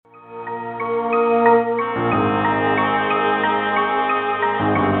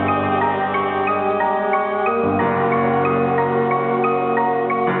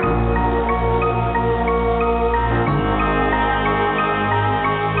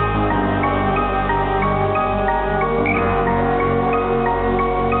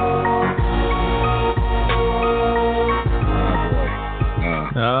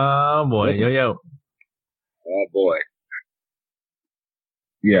boy. Yo. Oh, boy.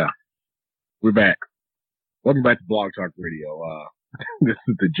 Yeah, we're back. Welcome back to Blog Talk Radio. This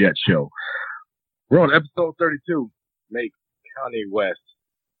is the Jet Show. We're on episode 32. Make Kanye West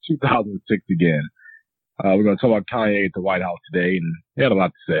 2006 again. We're going to talk about Kanye at the White House today, and he had a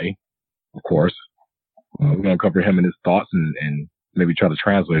lot to say, of course. We're going to cover him and his thoughts and maybe try to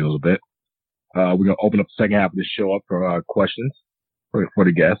translate a little bit. We're going to open up the second half of the show up for questions for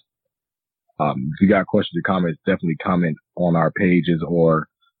the guests. If you got questions or comments, definitely comment on our pages or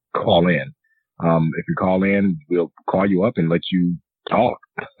call in. If you call in, we'll call you up and let you talk.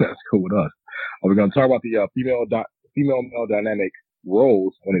 That's cool with us. We're going to talk about the female-male dynamic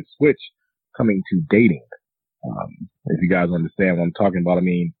roles when it's switched coming to dating. If you guys understand what I'm talking about, I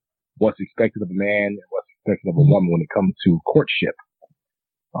mean, what's expected of a man and what's expected of a woman when it comes to courtship.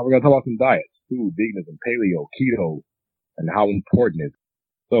 We're going to talk about some diets, food, veganism, paleo, keto, and how important it is.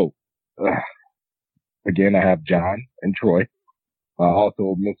 So, again, I have John and Troy.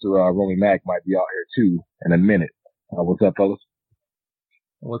 Also, Mr. Romy Mack might be out here too in a minute. What's up, fellas?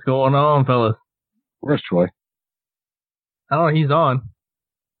 What's going on, fellas? Where's Troy? Oh, he's on.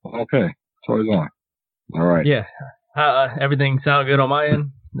 Okay, Troy's on. All right. Yeah. Everything sound good on my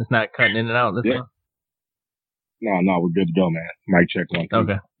end? It's not cutting in and out this time? No, we're good to go, man. Mic check 1, 2.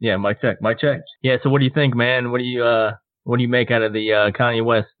 Okay. Yeah, mic check. Yeah, so what do you think, man? What do you make out of the Kanye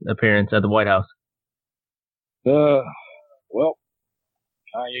West appearance at the White House? Well,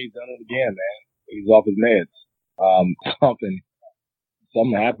 Kanye's done it again, man. He's off his meds.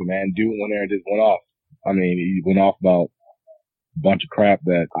 Something happened, man. Dude went there and just went off. I mean, he went off about a bunch of crap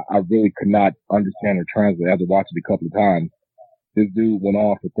that I really could not understand or translate. After watching it a couple of times, this dude went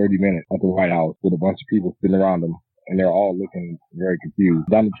off for 30 minutes at the White House with a bunch of people sitting around him, and they're all looking very confused.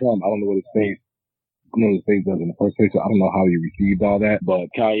 Donald Trump, I don't know what his face does in the first place, so I don't know how he received all that, but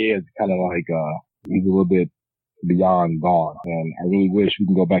Kanye is kind of like, he's a little bit beyond gone, and I really wish we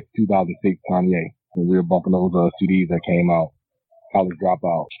can go back to 2006 Kanye, when we were bumping those CDs that came out, College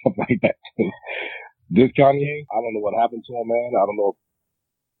Dropout, stuff like that. This Kanye, I don't know what happened to him, man. I don't know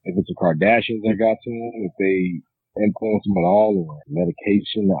if it's the Kardashians that got to him, if they influenced him at all, or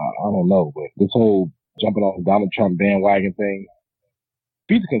medication. I don't know, but this whole jumping on the Donald Trump bandwagon thing,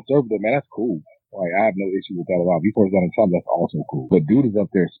 if he's a conservative, man, that's cool. Like, I have no issue with that at all. If he supports Donald Trump, that's also cool. But dude is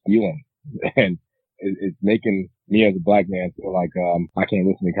up there spewing, and it's making me as a black man feel like I can't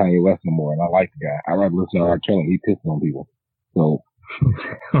listen to Kanye West no more, and I like the guy. I'd rather listen to R. Kelly. He pissed on people. So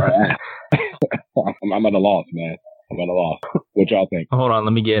I'm at a loss, man. I'm at a loss. What y'all think? Hold on,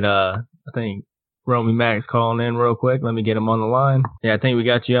 let me get I think Romy Max calling in real quick. Let me get him on the line. Yeah, I think we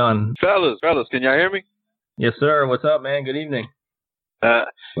got you on. Fellas, can y'all hear me? Yes, sir. What's up, man? Good evening.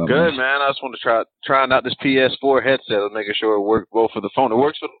 Good, man. I just want to trying out this PS4 headset and making sure it works both for the phone. It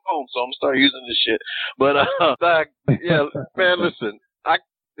works for the phone, so I'm gonna start using this shit. But yeah, man, listen.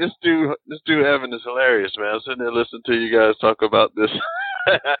 This dude Evan is hilarious, man. I'm sitting there listening to you guys talk about this.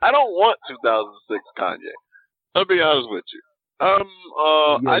 I don't want 2006 Kanye. I'll be honest with you.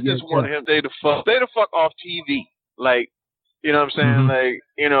 I just want him to stay the fuck off TV. Like, you know what I'm saying? Mm-hmm. Like,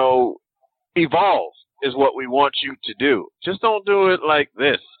 you know, evolve is what we want you to do. Just don't do it like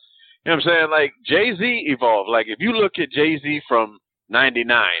this. You know what I'm saying? Like, Jay-Z evolved. Like, if you look at Jay-Z from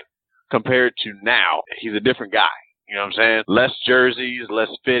 99 compared to now, he's a different guy. You know what I'm saying? Less jerseys, less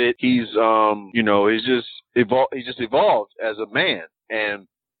fitted. He's, you know, he's just evolved as a man. And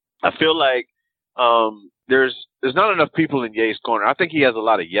I feel like, there's not enough people in Ye's corner. I think he has a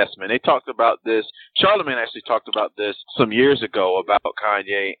lot of yes men. They talked about this. Charlamagne actually talked about this some years ago about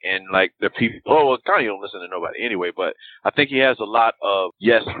Kanye and like the people. Oh, well, Kanye don't listen to nobody anyway, but I think he has a lot of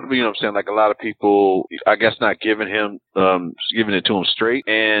yes. You know what I'm saying? Like a lot of people, I guess, not giving it to him straight.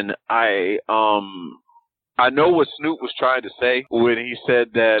 And I know what Snoop was trying to say when he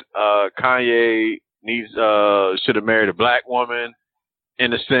said that Kanye should have married a black woman.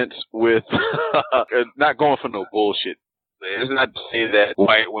 In a sense, with not going for no bullshit. It's not to say that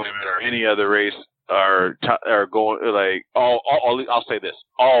white women or any other race are going like all. I'll say this: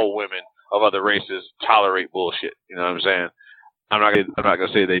 all women of other races tolerate bullshit. You know what I'm saying? I'm not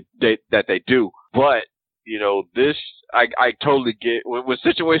gonna say that they do, but you know this. I totally get when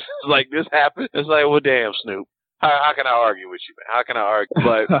situations like this happen. It's like, well, damn, Snoop. How can I argue with you, man? How can I argue?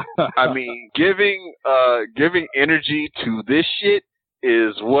 But I mean, giving energy to this shit.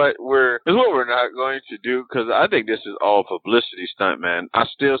 Is what we're not going to do, because I think this is all publicity stunt, man. I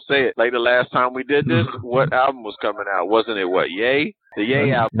still say it. Like the last time we did this, what album was coming out? Wasn't it Ye? The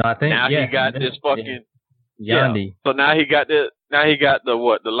Ye album. No, I think now he got this fucking Yandi. Yeah. So now he got this now he got the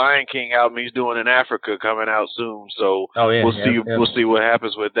Lion King album he's doing in Africa coming out soon. So we'll see what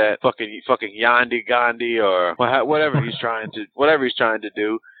happens with that fucking Yandi Gandhi or whatever he's trying to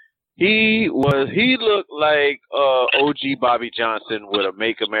do. He looked like OG Bobby Johnson with a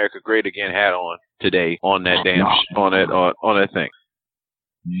 "Make America Great Again" hat on today on that on that thing.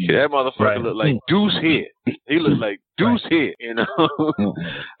 Yeah, that motherfucker looked like Deuce Head. He looked like Deuce Head, you know.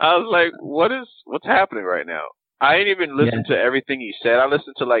 I was like, what's happening right now? I ain't even listened to everything he said. I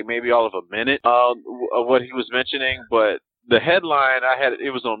listened to like maybe all of a minute of what he was mentioning, but the headline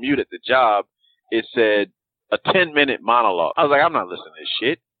it was on mute at the job. It said a 10-minute monologue. I was like, I'm not listening to this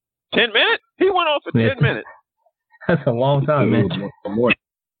shit. 10 minutes? He went on for 10 minutes. That's a long time, man.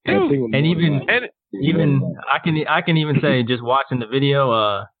 And even I can even say, just watching the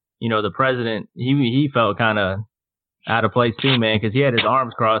video, the president, he felt kind of out of place too, man, because he had his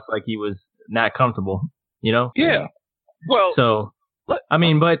arms crossed like he was not comfortable, you know? Yeah. Well, so I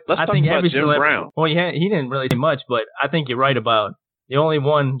mean, but I think every Jim Brown. Well, he didn't really do much, but I think you're right about the only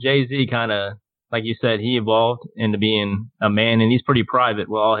one. Jay-Z kind of, like you said, he evolved into being a man, and he's pretty private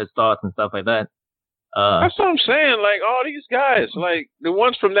with all his thoughts and stuff like that. That's what I'm saying. Like all these guys, like the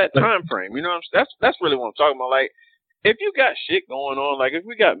ones from that time frame, you know, that's really what I'm talking about. Like, if you got shit going on, like if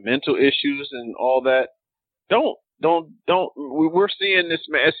we got mental issues and all that, don't. We're seeing this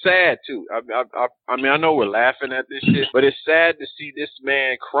man. It's sad too. I mean, I know we're laughing at this shit, but it's sad to see this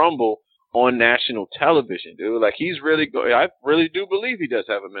man crumble on national television, dude. Like he's really I really do believe he does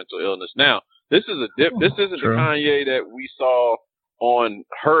have a mental illness. Now, this is a dip. This isn't the Kanye that we saw on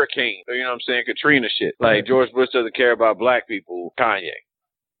Hurricane, you know what I'm saying, Katrina shit. Like George Bush doesn't care about black people, Kanye.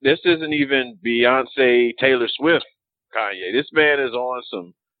 This isn't even Beyonce, Taylor Swift, Kanye. This man is on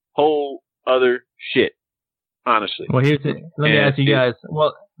some whole other shit, honestly. Well, let me ask you guys.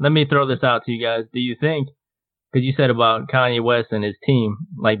 Well, let me throw this out to you guys. Do you think, because you said about Kanye West and his team,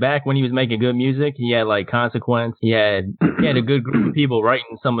 like back when he was making good music, he had like Consequence, he had a good group of people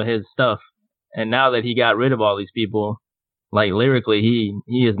writing some of his stuff, and now that he got rid of all these people, like lyrically,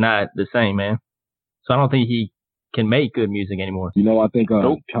 he is not the same, man. So I don't think he can make good music anymore. You know, I think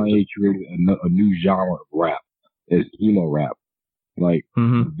Kanye created a new genre of rap. It's emo rap. Like,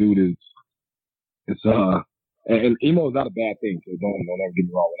 dude is, and emo is not a bad thing, so don't ever get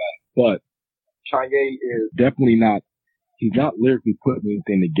me wrong with that. But Kanye is definitely not, he's not lyrically putting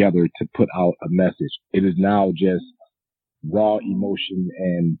anything together to put out a message. It is now just raw emotion,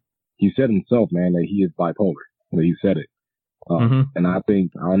 and he said himself, man, that he is bipolar. He said it. And I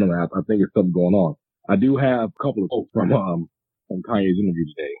think it's something going on. I do have a couple of quotes from Kanye's interview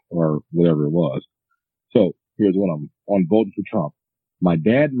today, or whatever it was. So here's one of them. On voting for Trump, my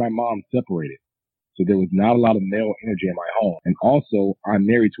dad and my mom separated, so there was not a lot of male energy in my home. And also, I'm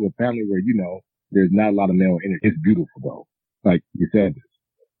married to a family where, there's not a lot of male energy. It's beautiful, though. Like you said this.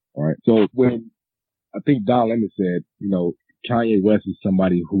 All right. So when I think Don Lemon said, Kanye West is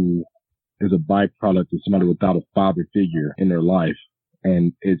somebody who is a byproduct of somebody without a father figure in their life.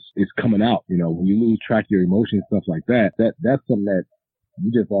 And it's coming out, when you lose track of your emotions, stuff like that's something that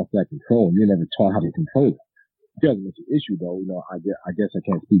you just lost that control, and you're never taught how to control it. Because it's an issue though, I guess I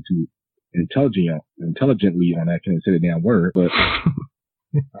can't speak too intelligently on that, can't say the damn word, but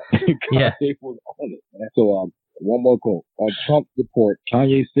Kanye was on it, man. So, one more quote. On Trump's report,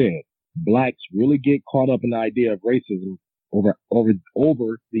 Kanye said, blacks really get caught up in the idea of racism over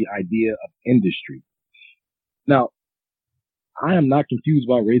the idea of industry. Now, I am not confused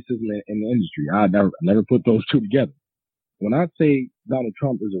about racism in the industry. I never put those two together. When I say Donald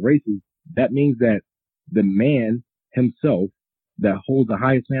Trump is a racist, that means that the man himself that holds the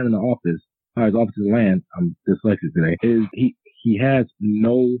highest office in the land, I'm dyslexic today, is he has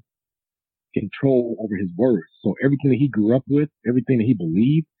no control over his words. So everything that he grew up with, everything that he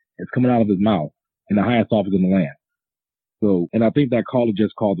believed, is coming out of his mouth in the highest office in the land. So, and I think that caller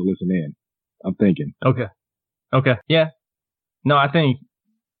just called to listen in. I'm thinking. Okay. Yeah. No, I think,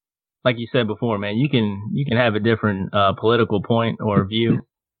 like you said before, man, you can have a different political point or view,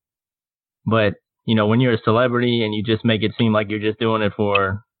 but when you're a celebrity and you just make it seem like you're just doing it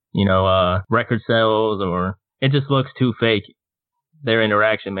for record sales, or it just looks too fake. Their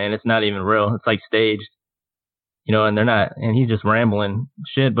interaction, man, it's not even real. It's like staged, and they're not. And he's just rambling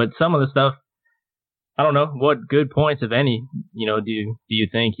shit. But some of the stuff, I don't know what good points, if any, do you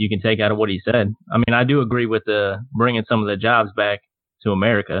think you can take out of what he said? I mean, I do agree with bringing some of the jobs back to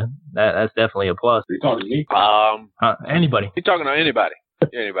America. That's definitely a plus. Are you talking to me? Anybody. You're talking to anybody.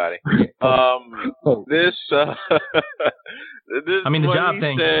 Anybody. This. I mean, the job he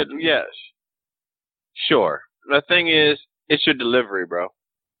thing. Said, yes. Sure. The thing is, it's your delivery, bro.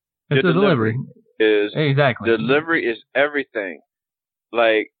 It's the delivery. is exactly delivery is everything.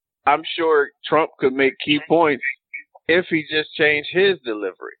 Like, I'm sure Trump could make key points if he just changed his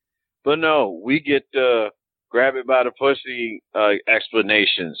delivery. But no, we get the grab it by the pussy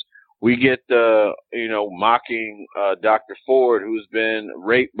explanations. We get the, mocking Dr. Ford, who's been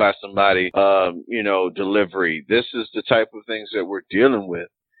raped by somebody, delivery. This is the type of things that we're dealing with.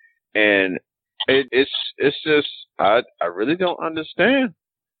 And it's just, I really don't understand.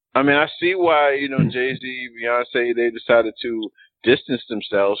 I mean, I see why, Jay-Z, Beyonce, they decided to distance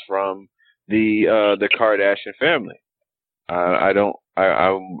themselves from the Kardashian family.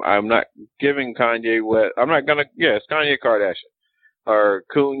 I'm not giving Kanye West. I'm not gonna. Yeah, it's Kanye Kardashian or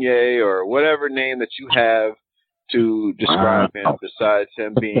Kanye or whatever name that you have to describe him besides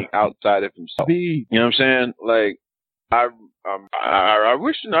him being outside of himself. You know what I'm saying? Like, I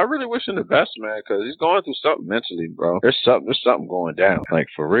really wish him the best, man, because he's going through something mentally, bro. There's something going down, like,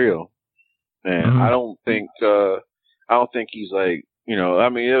 for real. Man, Mm-hmm. I don't think he's like, I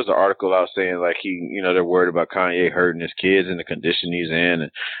mean, there was an article out saying like they're worried about Kanye hurting his kids and the condition he's in,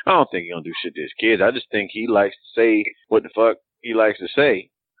 and I don't think he's gonna do shit to his kids. I just think he likes to say what the fuck he likes to say.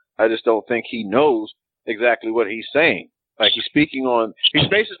 I just don't think he knows exactly what he's saying. Like, he's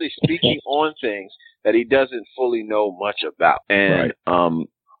basically speaking on things that he doesn't fully know much about, and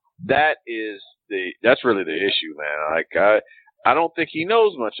that's really the issue, man. Like, I don't think he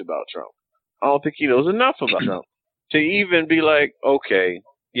knows much about Trump. I don't think he knows enough about Trump to even be like, okay,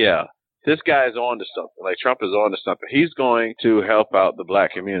 yeah, this guy's on to something. Like, Trump is on to something. He's going to help out the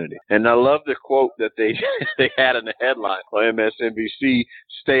black community. And I love the quote that they had in the headline on MSNBC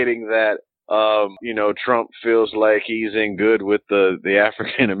stating that, Trump feels like he's in good with the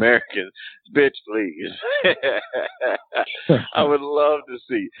African Americans. Bitch, please. I would love to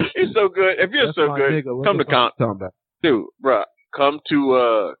see. It's so good. If you're so good, come to dude, bruh, come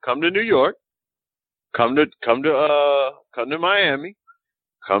to New York. Come to Miami,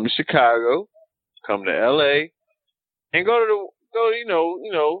 come to Chicago, come to LA, and go to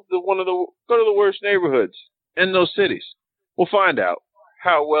the worst neighborhoods in those cities. We'll find out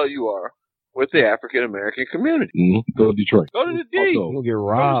how well you are with the African American community. Mm-hmm. Go to Detroit. Go to the D. You're gonna get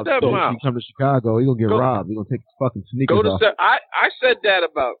robbed. So if you come to Chicago, you're gonna get robbed. You're gonna take his fucking sneakers off. I said that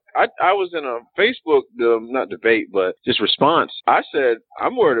about. I was in a Facebook not debate, but just response. I said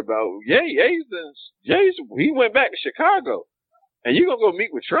I'm worried about Jay's. He went back to Chicago, and you gonna go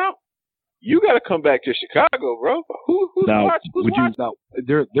meet with Trump? You got to come back to Chicago, bro. Who's watching? Now,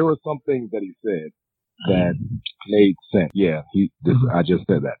 there were some things that he said that made sense. Yeah, I just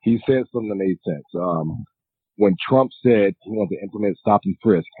said that. He said something that made sense. When Trump said he wanted to implement stop and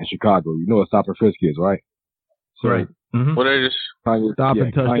frisk in Chicago, you know what stop and frisk is, right? Right. Mm-hmm. What is stop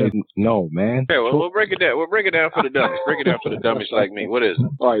and touch? No, man. Okay, well, we'll break it down. We'll break it down for the dummies. Break it down for the dummies like me. What is it?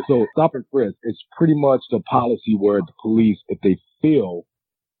 All right, so stop and frisk is pretty much the policy where the police, if they feel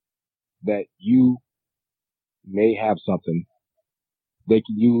that you may have something, they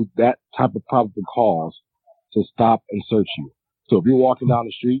can use that type of probable cause to stop and search you. So if you're walking down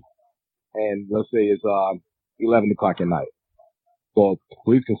the street and let's say it's 11 o'clock at night, well,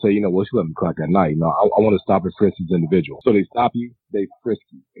 police can say, it's 11 o'clock at night. I want to stop and frisk this individual. So they stop you, they frisk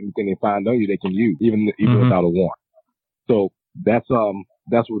you. Anything they find on you, they can use, even without a warrant. So that's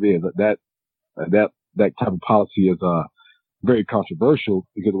what it is. That type of policy is very controversial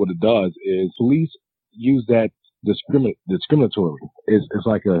because what it does is police use that discriminatory. It's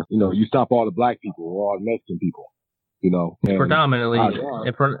like you stop all the black people or all the Mexican people, It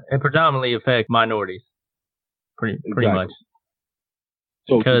predominantly affects minorities. Pretty much.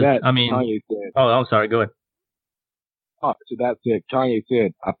 So because, Kanye said, I'm sorry, go ahead. To that said, Kanye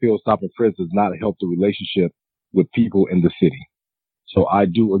said, I feel stop and frisk does not help the relationship with people in the city. So I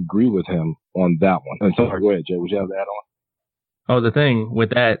do agree with him on that one. And so go ahead, Jay, would you have that on? Oh, the thing with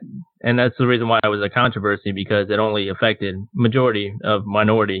that, and that's the reason why it was a controversy, because it only affected majority of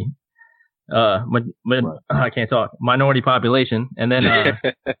minority, I can't talk, minority population. And then,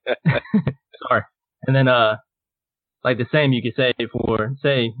 sorry. And then, like the same you could say for,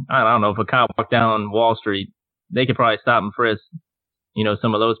 say, I don't know, if a cop walked down Wall Street, they could probably stop and frisk,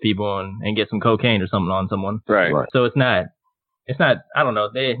 some of those people and get some cocaine or something on someone. Right. So it's not, I don't know,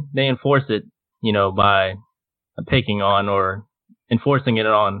 they enforce it, by picking on or enforcing it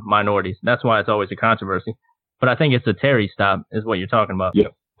on minorities. That's why it's always a controversy. But I think it's a Terry stop is what you're talking about.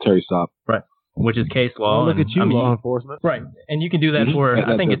 Yep, Terry stop. Right. Which is case law. Look at you, law enforcement. Right. And you can do that for,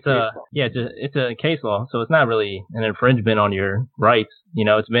 I think it's a case law. So it's not really an infringement on your rights.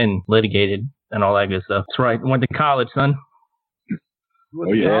 It's been litigated and all that good stuff. That's right. Went to college, son.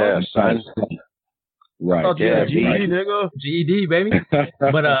 Oh, yeah, son. Right. Oh, yeah, GED, nigga. GED, baby.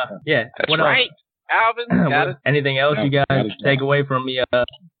 But, yeah. That's right. Alvin, got it. Anything else you guys take away from me?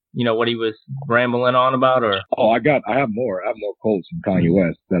 What he was rambling on about, or? Oh, I have more. I have more quotes from Kanye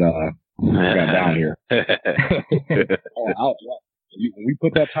West that I got down here. When we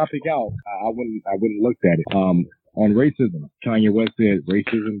put that topic out, I wouldn't looked at it. On racism, Kanye West said,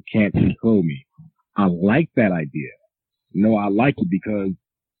 "Racism can't control me." I like that idea. I like it because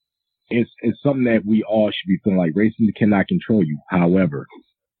it's something that we all should be feeling like. Racism cannot control you. However,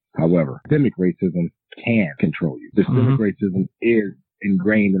 systemic racism can control you. Systemic racism is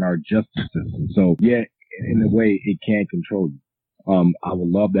ingrained in our justice system. So yeah, in a way, it can control you. I would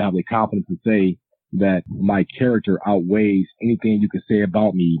love to have the confidence to say that my character outweighs anything you can say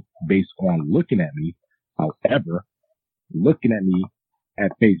about me based on looking at me. However, looking at me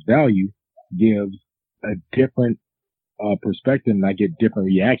at face value gives a different perspective, and I get different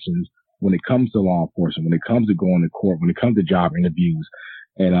reactions when it comes to law enforcement, when it comes to going to court, when it comes to job interviews,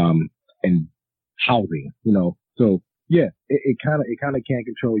 and housing. So yeah, it kind of can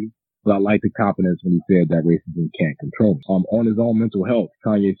control you. But I like the confidence when he said that racism can't control me. On his own mental health,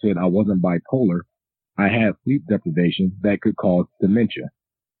 Kanye said, "I wasn't bipolar. I had sleep deprivation that could cause dementia."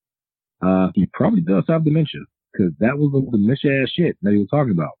 He probably does have dementia, because that was the dementia ass shit that he was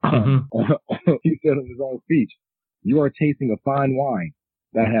talking about. He said in his own speech, "You are tasting a fine wine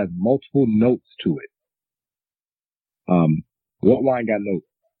that has multiple notes to it." What wine got notes?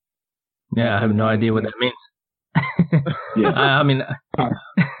 Yeah, I have no idea what that means. Yeah. I mean,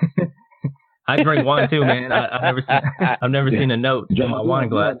 I drink wine too, man. I've never seen a note in my wine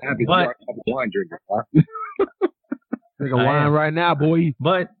glass. But wine drinker. Drink a wine right now, boy.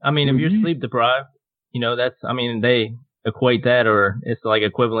 But I mean, if you're sleep deprived, they equate that, or it's like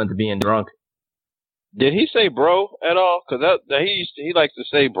equivalent to being drunk. Did he say bro at all? Because he likes to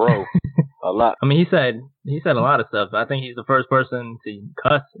say bro a lot. I mean, he said a lot of stuff. I think he's the first person to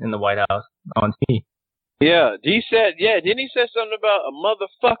cuss in the White House on TV. Yeah, didn't he say something about a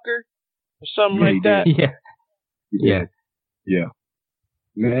motherfucker or something like that? Yeah.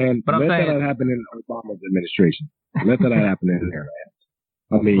 Man, but let that happen in Obama's administration. Let that happen in there,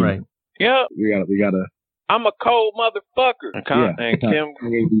 man. I mean, right. Yeah. We gotta. I'm a cold motherfucker. And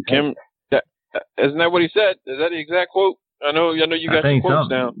Kim, isn't that what he said? Is that the exact quote? I know you got some quotes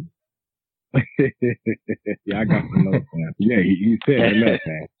down. Yeah, I got some notes, man. Yeah, he said that,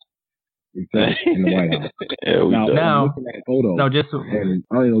 man. He said it in the White House. Now, looking at photos, and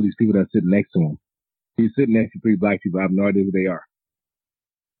I don't know these people that sit next to him. He's sitting next to three black people. I have no idea who they are.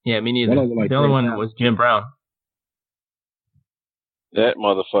 Yeah, me neither. The other one was Jim Brown. That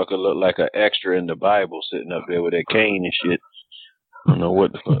motherfucker looked like an extra in the Bible sitting up there with that cane and shit. I don't know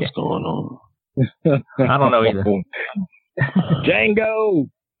what the fuck's going on. I don't know either. Django!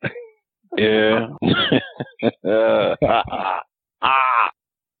 Yeah.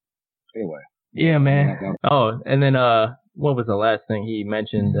 Anyway. Yeah, man. Oh, and then what was the last thing he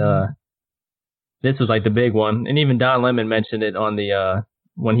mentioned? This was like the big one, and even Don Lemon mentioned it on the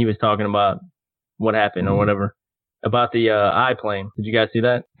when he was talking about what happened or whatever about the I plane. Did you guys see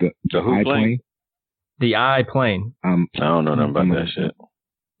that? The who plane? The I plane. I don't know nothing about that shit.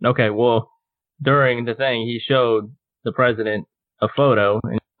 Okay, well, during the thing, he showed the president a photo,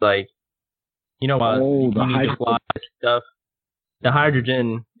 and he's like, the hydrogen stuff. The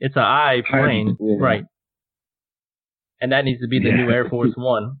hydrogen, it's an I plane, right? And that needs to be the new Air Force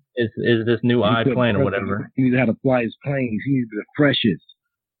One. Is this new I plane or whatever? He needs how to fly his planes. He needs to be the freshest.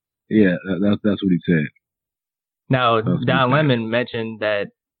 Yeah, that's what he said. Now, Don Lemon mentioned that,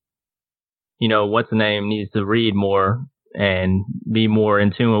 what's the name needs to read more and be more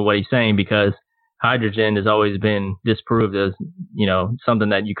in tune with what he's saying, because hydrogen has always been disproved as, something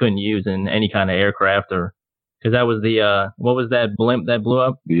that you couldn't use in any kind of aircraft, or because that was the what was that blimp that blew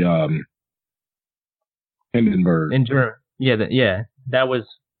up? The Hindenburg. In Germany. Yeah, that was,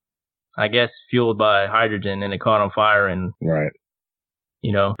 I guess, fueled by hydrogen, and it caught on fire, and right.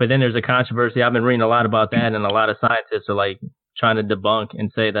 But then there's a controversy. I've been reading a lot about that, and a lot of scientists are like trying to debunk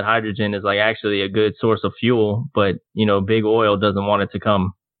and say that hydrogen is like actually a good source of fuel, but big oil doesn't want it to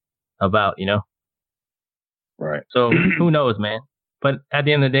come about, Right. So who knows, man? But at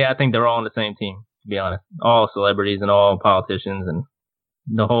the end of the day, I think they're all on the same team, to be honest. All celebrities and all politicians and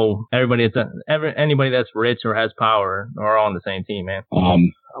the whole anybody that's rich or has power are all on the same team, man.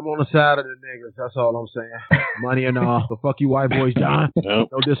 I'm on the side of the niggas. That's all I'm saying. Money and all. But fuck you, white boys, John. Yep.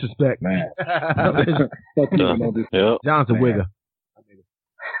 No disrespect, man. John's a wigger.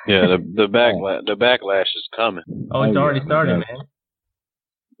 Yeah, the backlash is coming. Oh, it's already started, man.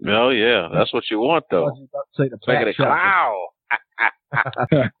 Oh yeah, that's what you want though. Say the back wow.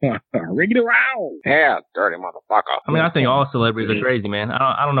 Ring it around. Yeah, dirty motherfucker. I mean, I think all celebrities are crazy, man.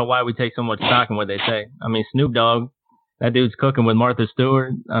 I don't know why we take so much stock in what they say. I mean, Snoop Dogg, that dude's cooking with Martha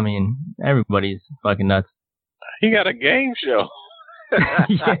Stewart. I mean, everybody's fucking nuts. He got a game show.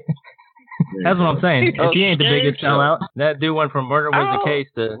 Yeah. That's what I'm saying. If he ain't the biggest sellout, that dude went from Murder Was the Case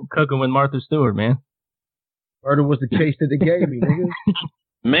to cooking with Martha Stewart, man. Murder was the case that they gave me, nigga.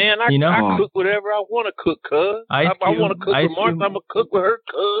 Man, I cook whatever I want to cook, cuz. I want to cook with Martha, I'm going to cook with her,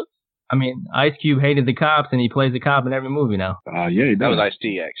 cuz. I mean, Ice Cube hated the cops, and he plays the cop in every movie now. Yeah, that was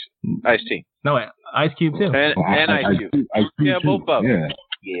Ice-T, actually. Ice-T. No, Ice Cube, too. And Ice Cube. Yeah, both of them.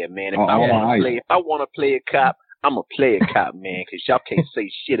 Yeah, man, if I want to play a cop, I'm going to play a cop, man, because y'all can't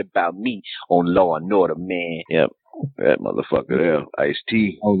say shit about me on Law and Order, man. Yep, that motherfucker there,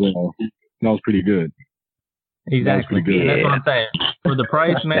 Ice-T. That was pretty good. Exactly. Good. That's what I'm saying. For the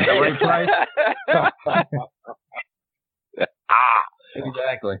price, man, the right price.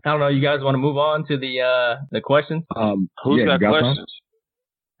 Exactly. I don't know. You guys want to move on to the questions? Who's got questions?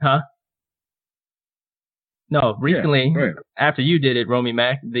 Huh? No, recently, after you did it, Romy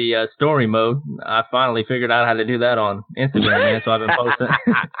Mac, the story mode, I finally figured out how to do that on Instagram, man, so I've been posting.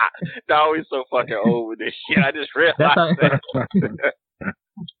 No, he's so fucking old with this shit. I just realized that.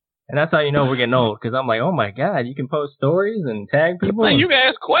 And that's how you know we're getting old, because I'm like, oh my God, you can post stories and tag people? Like, you can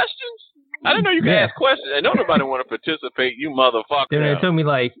ask questions? I didn't know you could ask questions. And don't nobody want to participate, you motherfucker. Dude, it took me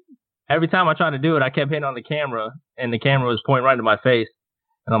like, every time I tried to do it, I kept hitting on the camera, and the camera was pointing right to my face.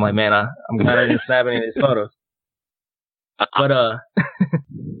 And I'm like, man, I'm glad I didn't snap any of these photos. But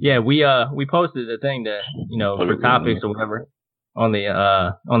yeah, we posted a thing to, for topics or whatever on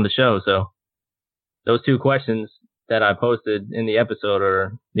the show. So those two questions that I posted in the episode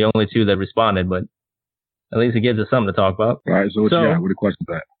are the only two that responded, but at least it gives us something to talk about. All right, so what you got? What are the questions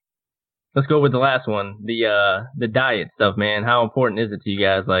at? Let's go with the last one, the diet stuff, man. How important is it to you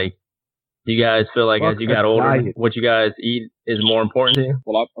guys? Like, do you guys feel like as you got older, what you guys eat is more important to you?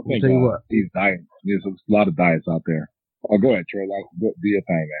 Well, I think these diets, there's a lot of diets out there. Oh, go ahead, Trey. Do your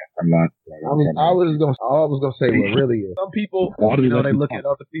thing, man. I'm not. I was gonna say what really is. Some people, they look at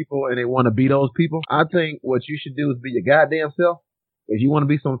other people and they want to be those people. I think what you should do is be your goddamn self. If you want to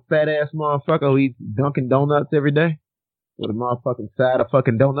be some fat ass motherfucker who eats Dunkin' Donuts every day with a motherfucking side of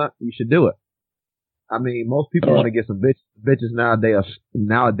fucking donut, you should do it. I mean, most people want to get some bitches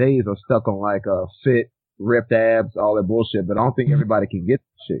nowadays are stuck on like fit, ripped abs, all that bullshit. But I don't think everybody can get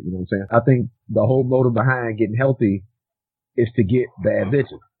shit. You know what I'm saying? I think the whole motive behind getting healthy is to get bad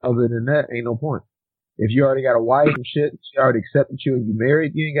bitches. Other than that, ain't no point. If you already got a wife and shit, she already accepted you and you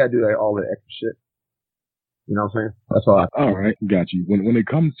married, you ain't got to do all that extra shit. You know what I'm saying? That's all. All right, got you. When it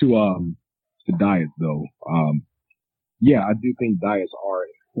comes to diets, though, yeah, I do think diets are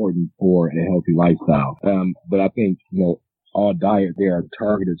important for a healthy lifestyle. But I think all diets, they are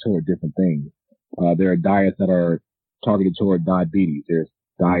targeted toward different things. There are diets that are targeted toward diabetes. There's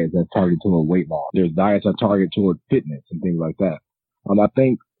diets that's targeted toward weight loss. There's diets that are targeted toward fitness and things like that. I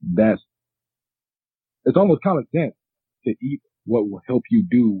think it's almost common sense to eat what will help you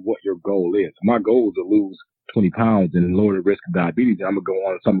do what your goal is. My goal is to lose 20 pounds and lower the risk of diabetes. And I'm going to go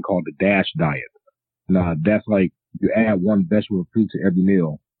on something called the DASH diet. Now, that's like you add one vegetable or fruit to every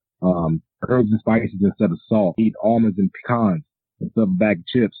meal. Herbs and spices instead of salt. Eat almonds and pecans instead of a bag of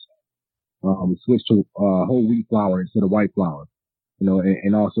chips. Switch to whole wheat flour instead of white flour.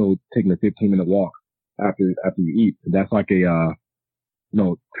 And also taking a 15-minute walk after you eat. That's like a,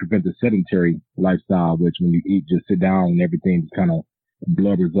 prevent the sedentary lifestyle, which when you eat, just sit down and everything just kind of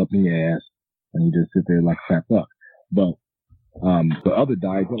blubbers up in your ass and you just sit there like a fat fuck. But, the other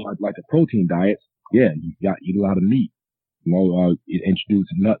diets, like the protein diets, yeah, you got to eat a lot of meat. Introduce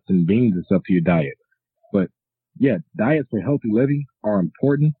nuts and beans and stuff to your diet. But yeah, diets for healthy living are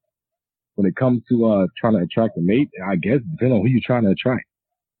important. When it comes to trying to attract a mate, I guess depending on who you're trying to attract.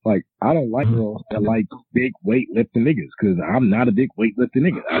 Like, I don't like girls that like big weightlifting niggas, because I'm not a big weightlifting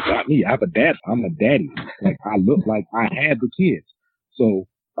nigga. That's not me. I have a dad. I'm a daddy. Like, I look like I had the kids. So,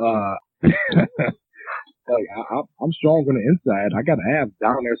 like, I'm strong on the inside. I got to have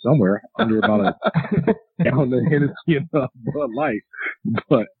down there somewhere under about down the Hennessy and Bud Light.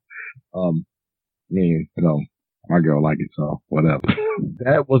 But, my girl like it, so whatever.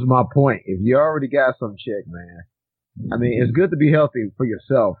 That was my point. If you already got some chick, man, I mean, it's good to be healthy for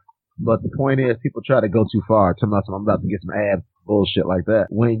yourself, but the point is people try to go too far. Tell me I'm about to get some abs, bullshit like that,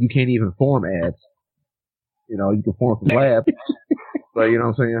 when you can't even form abs. You can form some abs, but you know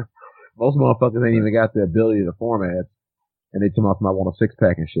what I'm saying? Most motherfuckers ain't even got the ability to form abs. and they tell me I want a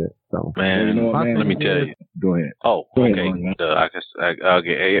 6-pack and shit. So man, you know what, man, let me tell you. Go ahead. Oh, Go ahead, okay. man. I'll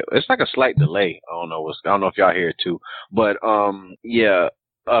get. It's like a slight delay. I don't know if y'all hear it too, but yeah.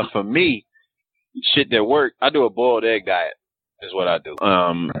 For me, shit that work, I do a boiled egg diet. Is what I do.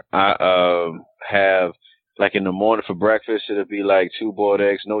 I have like in the morning for breakfast, it'll be like 2 boiled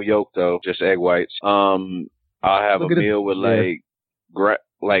eggs, no yolk though, just egg whites. I'll have a meal with like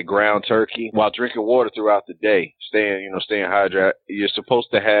ground turkey while drinking water throughout the day, staying hydrated. You're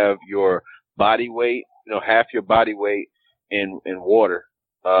supposed to have your body weight, half your body weight in water,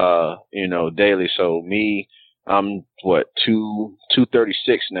 daily. So me, I'm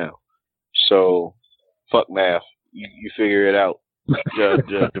 236 now. So fuck math. You figure it out.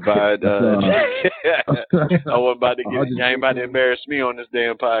 Divide. I wasn't about to get. You ain't about to embarrass me on this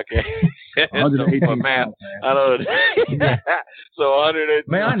damn podcast. So for math, I don't. So 100.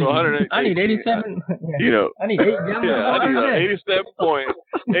 Man, I need 87. I need 8 gallons. Yeah, I need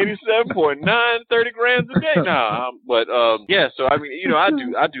 87.9, 30 grams a day now. But yeah. So I mean, I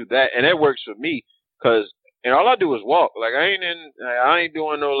do that, and that works for me because all I do is walk. Like I ain't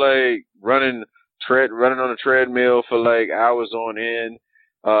doing no like running on a treadmill for like hours on end.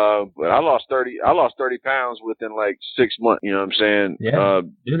 But I lost 30 pounds within like 6 months. You know what I'm saying? Yeah.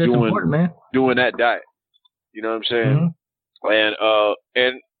 That's important, man. Doing that diet. You know what I'm saying?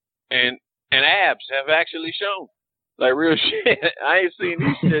 Mm-hmm. And abs have actually shown. Like real shit. I ain't seen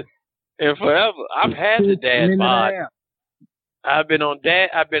these shit in forever. I've had the dad bod. I've been on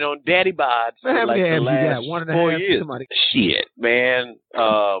daddy bod for like the last 4 years. Somebody. Shit, man.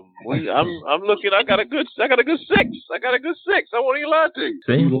 I'm looking. I got a good 6. I got a good 6. I won't even lie to you.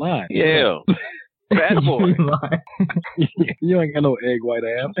 You lying? Yeah. Fat boy. You ain't got no egg white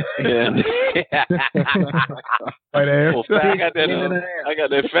abs. Yeah. White abs. Well, I got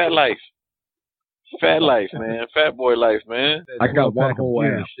that fat life. Fat life, man. Fat boy life, man. I got one whole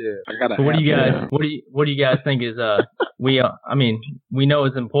ass. I got. So what do you guys think is we know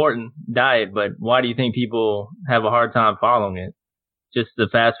it's important diet, but why do you think people have a hard time following it? Just the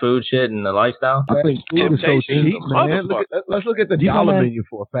fast food shit and the lifestyle? I think food is so cheap, man. Let's look at the dollar menu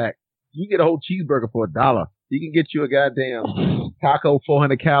for a fact. You get a whole cheeseburger for $1. You can get you a goddamn taco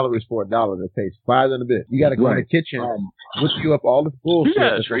 400 calories for $1 that tastes fire than a bit. You got to go in the kitchen, whip you up all this bullshit. You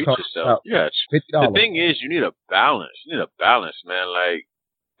got to treat yourself. Yeah. The thing is, you need a balance. Man. Like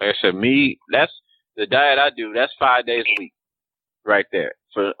I said, that's the diet I do. That's 5 days a week, right there.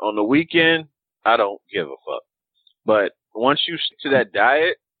 For on the weekend, I don't give a fuck. But once you stick to that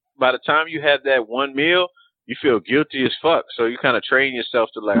diet, by the time you have that one meal, you feel guilty as fuck. So you kind of train yourself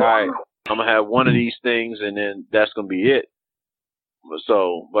to like, all right, I'm going to have one of these things and then that's going to be it.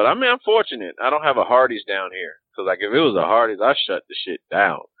 But I mean, I'm fortunate. I don't have a Hardee's down here. Cause like if it was a Hardee's, I shut the shit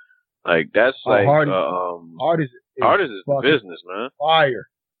down. Like that's like, Hardee's is business, man. Fire.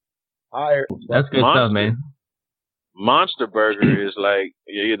 That's good stuff, man. Monster Burger is like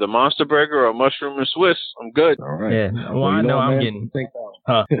either Monster Burger or Mushroom and Swiss. I'm good. All right. Yeah. Well, I know I'm getting.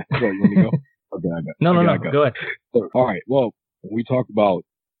 Huh? You want me to go? Okay, I got. No. Go ahead. So, all right. Well, when we talk about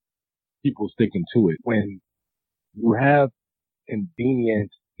people sticking to it, when you have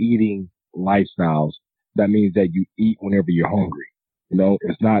convenient eating lifestyles, that means that you eat whenever you're hungry.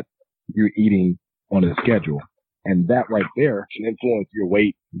 It's not you're eating on a schedule, and that right there can influence your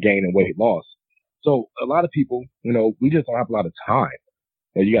weight gain and weight loss. So a lot of people, we just don't have a lot of time.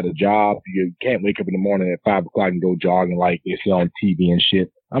 You got a job, you can't wake up in the morning at 5 o'clock and go jogging like they see on TV and shit.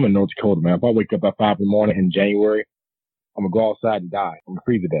 I'm in North Dakota, man. If I wake up at 5 in the morning in January, I'm gonna go outside and die. I'm gonna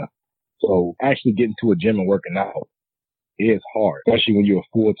freeze to death. So actually getting to a gym and working out is hard, especially when you're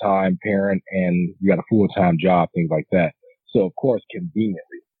a full-time parent and you got a full-time job, things like that. So of course,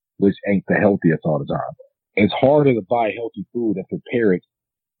 conveniently, which ain't the healthiest all the time. It's harder to buy healthy food and prepare it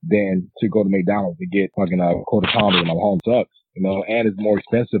than to go to McDonald's and get fucking a quarter pounder when I'm home. Sucks, and it's more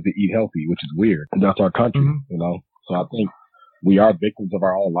expensive to eat healthy, which is weird. And that's our country, So I think we are victims of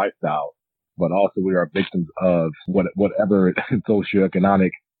our own lifestyle, but also we are victims of whatever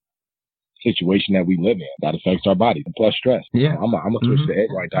socioeconomic situation that we live in that affects our body, and plus stress. Yeah. I'm gonna switch to egg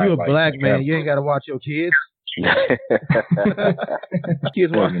white diet. You're a black man. You ain't got to watch your kids.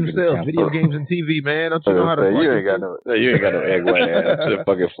 Kids watch themselves, video games and TV, man. Don't you know how to? You ain't got no egg white ass. You're a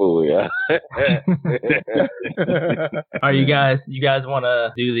fucking fool, yeah. Are you guys want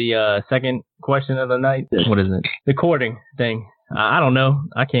to do the second question of the night? What is it? The courting thing. I don't know.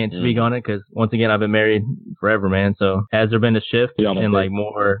 I can't speak on it because once again, I've been married forever, man. So has there been a shift in like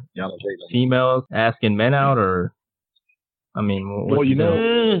more females asking men out, or? I mean, well, well,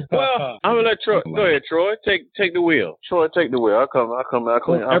 I'm gonna let Troy. Go ahead, Troy. Take the wheel. Troy, take the wheel. I'll come back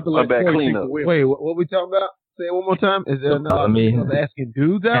clean up. Wait, what we talking about? Say it one more time. Is there no asking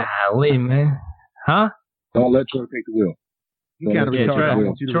dudes out? Golly, man. Huh? Don't let Troy take the wheel. You kind of retarded. I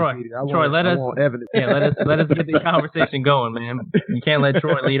want you to Troy, repeat it. Troy, let us get the conversation going, man. You can't let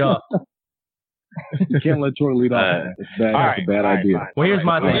Troy lead off. You can't let Troy lead off. It's bad. That's a bad idea. Well, here's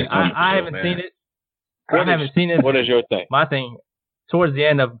my thing. I haven't seen it. I haven't seen it. What is your thing? My thing, towards the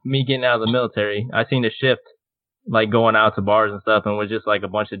end of me getting out of the military, I seen a shift, like going out to bars and stuff, and was just like a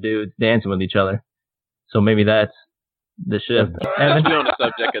bunch of dudes dancing with each other. So maybe that's the shift. Let's be on the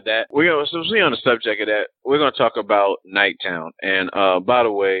subject of that. We're going to talk about Nighttown. And by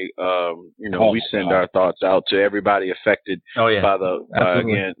the way, we send our thoughts out to everybody affected by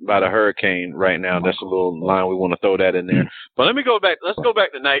the hurricane right now. That's a little line we want to throw that in there. But let's go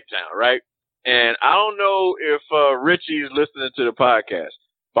back to Nighttown, right? And I don't know if Richie's listening to the podcast,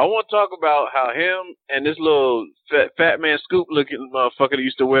 but I want to talk about how him and this little fat man Scoop looking motherfucker that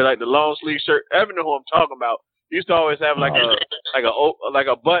used to wear like the long sleeve shirt. Evan know who I'm talking about. He used to always have like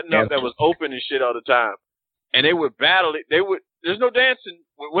a button up that was open and shit all the time. And they would battle it. There's no dancing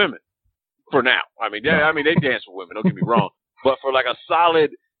with women for now. I mean, they dance with women. Don't get me wrong. But for like a solid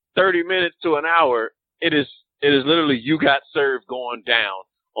 30 minutes to an hour, it is literally you got served going down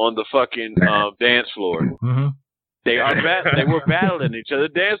on the fucking dance floor. Mm-hmm. They were battling each other,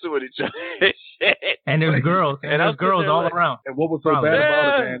 dancing with each other. And there was girls. And there was girls all around. And what was so bad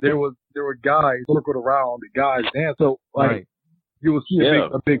about it, man? There were guys circled around the guys dance. So you would see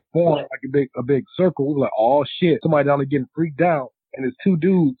a big form, like a big circle. We were like, oh shit, somebody down there getting freaked out, and there's two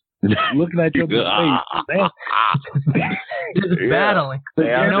dudes looking at each other's face, just battling.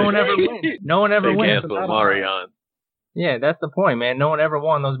 No one ever wins. No one ever wins. Marion. Yeah, that's the point, man. No one ever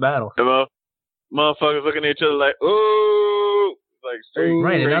won those battles. Motherfuckers looking at each other like, ooh, like straight.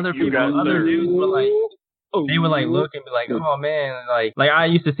 Right, and other dudes were like, they would like look and be like, oh man, and like I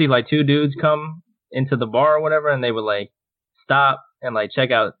used to see like two dudes come into the bar or whatever, and they would like stop and like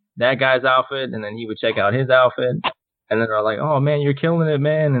check out that guy's outfit, and then he would check out his outfit, and then they're like, oh man, you're killing it,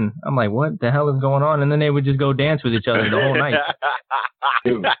 man, and I'm like, what the hell is going on? And then they would just go dance with each other the whole night.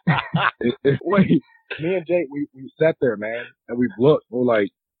 Dude, wait, me and Jake, we sat there, man, and we looked, we're like,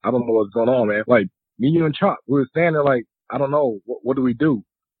 I don't know what's going on, man. Like, me, you, and Chop, we were standing there like, I don't know, what do we do?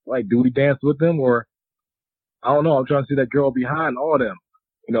 Like, do we dance with them, or, I don't know, I'm trying to see that girl behind all of them,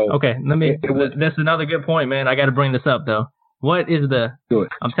 you know. Okay, that's another good point, man. I got to bring this up, though. What is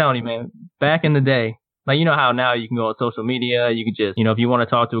I'm telling you, man, back in the day, like, you know how now you can go on social media, you can just, if you want to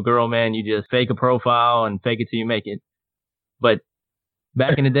talk to a girl, man, you just fake a profile and fake it till you make it. But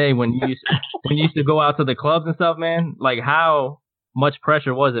back in the day when you used to go out to the clubs and stuff, man, like how much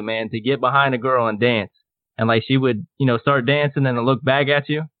pressure was it, man, to get behind a girl and dance? And like she would, start dancing and then look back at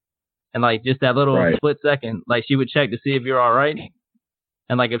you. And like just that little split second, like she would check to see if you're all right.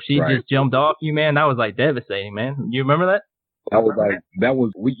 And like if she just jumped off you, man, that was like devastating, man. You remember that? You know, this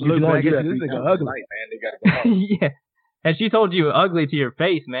nigga ugly, man. They gotta go home. Yeah. And she told you ugly to your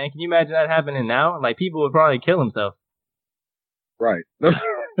face, man. Can you imagine that happening now? Like people would probably kill themselves. Right.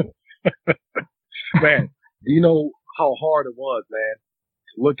 Man, do you know how hard it was, man,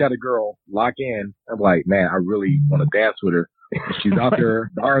 to look at a girl, lock in, I'm like, man, I really want to dance with her. And she's out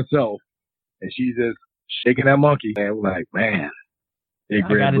there by herself, and she's just shaking that monkey. And we're like, man, I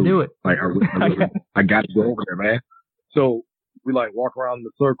got to do it. Like, I got to go over there, man. So we like walk around in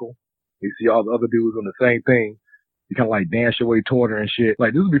the circle. You see all the other dudes on the same thing. You kind of like dance your way toward her and shit.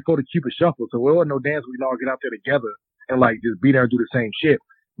 Like, this was before the Cupid Shuffle, so there wasn't no dance. We can all get out there together and like just be there and do the same shit.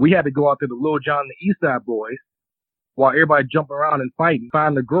 We had to go out there to Lil Jon and the East Side Boys while everybody jumping around and fighting,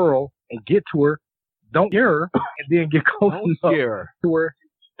 find the girl and get to her, don't scare her, and then get close enough to where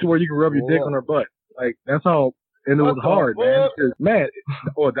you can rub your dick on her butt. Like, that's how, and it was hard, man. Man,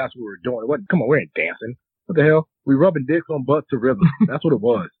 that's what we were doing. Come on, we ain't dancing. What the hell? We rubbing dicks on butts to rhythm. That's what it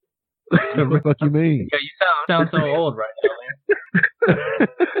was. What the fuck you mean? Yeah, you sound so old right now, man.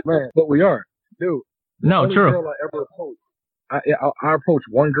 Man, but we are. Dude. No, true. Girl I ever approached. I approached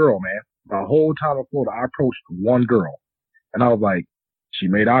one girl, man. My whole time in Florida, I approached one girl. And I was like, she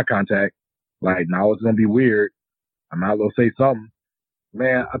made eye contact. Like, now it's going to be weird. I might as well say something.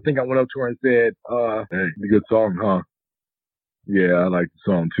 Man, I think I went up to her and said, hey, it's a good song, huh? Yeah, I like the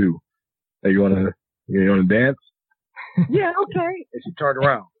song too. Hey, you wanna dance? Yeah, okay. And she turned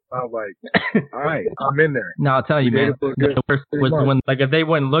around. I was like, all right, I'm in there. No, I'll tell you, man. The worst was when, like, if they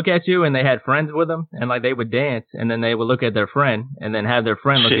wouldn't look at you and they had friends with them, and like they would dance, and then they would look at their friend, and then have their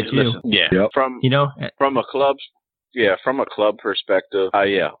friend look at you. Listen, yeah, yep. From a club perspective,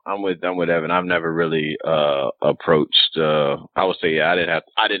 I'm with Evan. I've never really approached. I would say I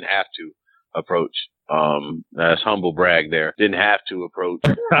didn't have to approach That's humble brag there. Didn't have to approach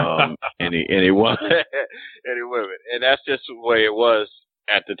any women. And that's just the way it was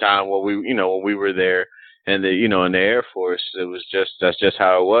at the time when we were there, and in the Air Force. That's just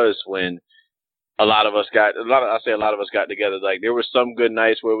how it was when a lot of us got together. Like, there were some good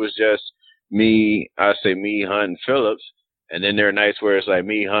nights where it was just me, Hunt, and Phillips, and then there are nights where it's like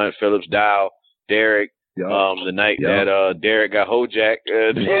me, Hunt, Phillips, Dow, Derek. The night that Derek got hijacked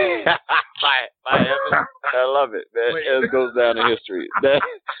by Evans. I love it, man. It goes down in history. That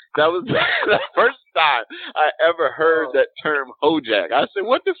was the first time I ever heard that term hijack. I said,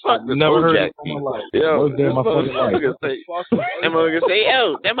 "What the fuck does hijack mean?" Yo, that motherfucker say,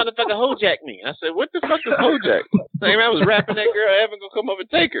 "Yo, that motherfucker hijacked me." I said, "What the fuck is hijack?" Same I was rapping that girl, Evan gonna come up and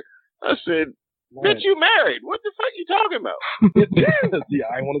take her. I said, "Bitch, you married? What the fuck you talking about?" Yeah,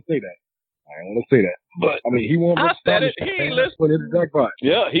 I ain't want to say that. But I mean, he won't. I said it. He ain't listening.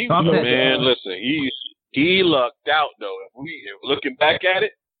 Yeah, listen. He lucked out though. If looking back at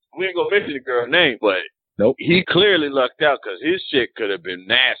it, we ain't gonna mention the girl's name, but nope. He clearly lucked out because his shit could have been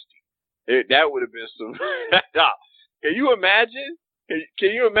nasty. That would have been some. Can you imagine? Can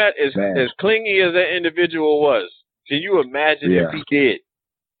you imagine as clingy as that individual was? Can you imagine if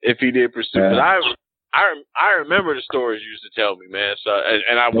he did pursue? Because I remember the stories you used to tell me, man. So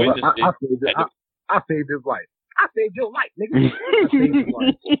and I witnessed it. I saved his life. I saved your life, nigga. I saved his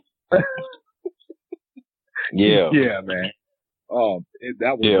life. Yeah, man.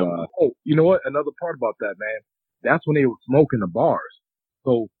 That was. You know what? Another part about that, man. That's when they were smoking the bars.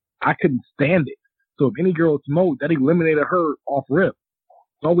 So I couldn't stand it. So if any girl smoked, that eliminated her off rip.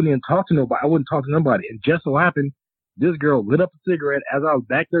 So I wouldn't even talk to nobody. I wouldn't talk to nobody. And just so happened, this girl lit up a cigarette as I was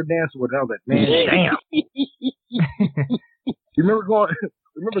back there dancing with her. I was like, man, damn. You remember going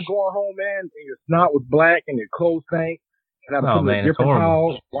home, man, and your snot was black and your clothes stank, and I was in a different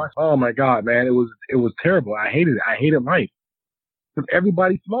house. Oh my God, man, it was terrible. I hated it. I hated life. Because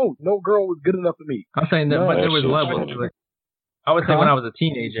everybody smoked. No girl was good enough for me. I'm saying that, but there was levels to it. I would say when I was a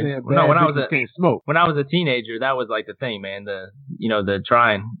teenager. When I was a teenager, that was like the thing, man. The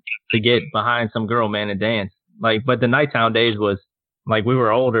trying to get behind some girl, man, and dance. Like, but the Nighttown days was like we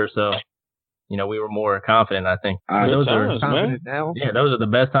were older, so we were more confident. I think those are confident now. Yeah, those are the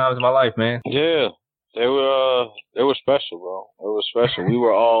best times of my life, man. Yeah, they were special, bro. It was special. We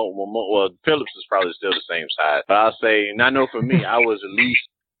were all Phillips is probably still the same size, but I'll say, and I know for me, I was at least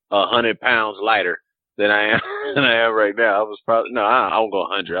 100 pounds lighter than I am right now. I was probably I won't go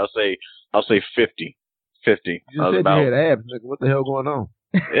 100. I'll say 50. 50. You said you had abs. Like, what the hell going on?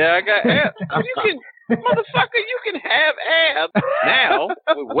 Yeah, I got abs. You can. Motherfucker, you can have abs now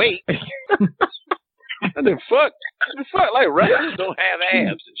with weight. And the fuck, like wrestlers don't have abs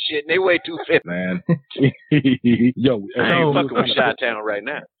and shit, and they weigh 250. Man, yo, I ain't fucking with Chi-Town right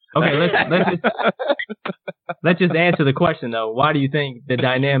now. Okay, let's just answer the question though. Why do you think the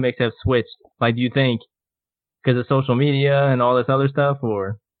dynamics have switched? Like, do you think because of social media and all this other stuff,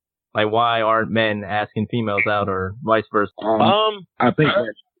 or like why aren't men asking females out, or vice versa? I think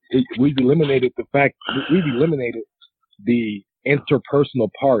that. We've eliminated the interpersonal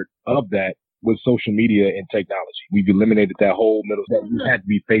part of that with social media and technology. We've eliminated that whole middle that you had to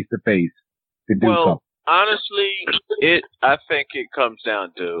be face to face to do something. Honestly, I think it comes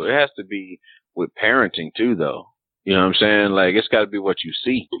down to, it has to be with parenting too, though. You know what I'm saying? Like, it's got to be what you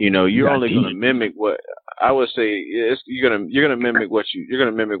see. You're only going to mimic what I would say. You're gonna mimic what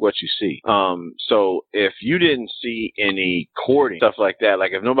you see. So if you didn't see any courting stuff like that,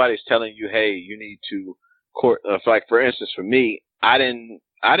 like if nobody's telling you, hey, you need to court. Like for instance, for me, I didn't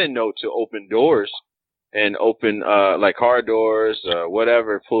know to open doors and open like car doors,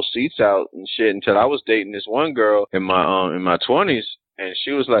 whatever, pull seats out and shit until I was dating this one girl in my 20s. And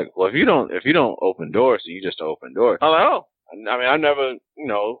she was like, well, if you don't open doors, then you just don't open doors. I'm like, oh, I mean, I never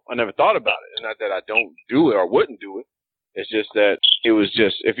thought about it. It's not that I don't do it or wouldn't do it. It's just that it was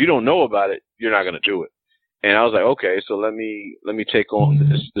just, if you don't know about it, you're not going to do it. And I was like, okay, so let me take on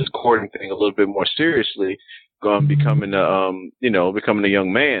this courting thing a little bit more seriously, becoming a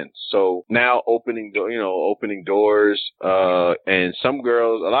young man. So now opening doors, and a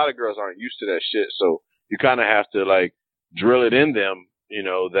lot of girls aren't used to that shit. So you kind of have to like drill it in them,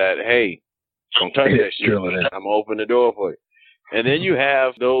 that, hey, don't touch that shit. I'm gonna open the door for you. And then you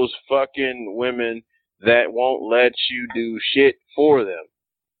have those fucking women that won't let you do shit for them.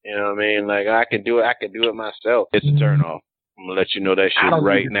 You know what I mean? Like, I can do it myself. It's a turn off. I'm gonna let you know that shit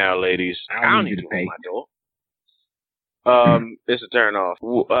right now, ladies. I don't need to open my door. It's a turn off.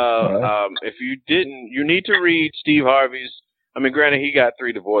 If you didn't, you need to read Steve Harvey's. I mean, granted, he got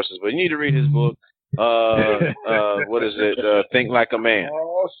 3 divorces, but you need to read his book. What is it? Think Like a Man.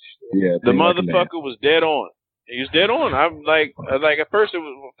 Yeah, the motherfucker was dead on. He was dead on. I'm like at first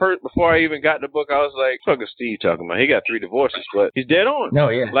before I even got the book, I was like, "Fuck is Steve talking about? He got 3 divorces, but he's dead on." No,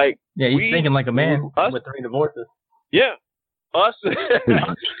 yeah, like he's thinking like a man with 3 divorces. Yeah, us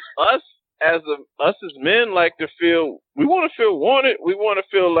as men like to feel. We want to feel wanted. We want to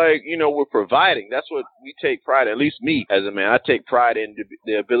feel like we're providing. That's what we take pride. At least me as a man, I take pride in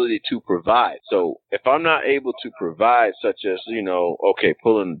the ability to provide. So if I'm not able to provide, such as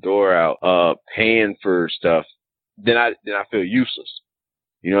pulling the door out, paying for stuff, then I feel useless.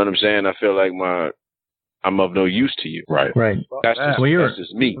 You know what I'm saying? I feel like I'm of no use to you. Right. That's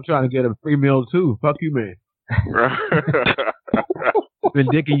just me. I'm trying to get a free meal too. Fuck you, man. Been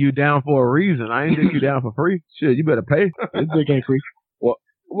dicking you down for a reason. I ain't dicking you down for free. Shit, you better pay. This dick ain't free.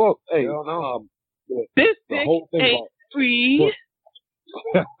 Well, hey, this dick ain't free.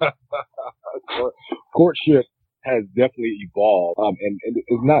 Courtship has definitely evolved, and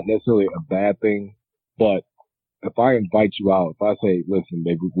it's not necessarily a bad thing, but if I invite you out, if I say, listen,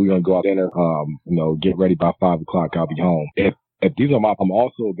 baby, we're going to go out to dinner, get ready by 5 o'clock, I'll be home. If these are I'm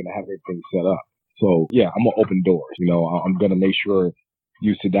also going to have everything set up. So, yeah, I'm going to open doors. I'm going to make sure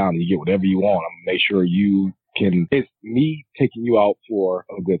you sit down and you get whatever you want. I'm going to make sure it's me taking you out for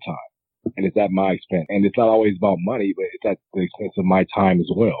a good time. And it's at my expense. And it's not always about money, but it's at the expense of my time as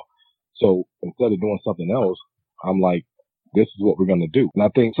well. So instead of doing something else, I'm like, this is what we're going to do. And I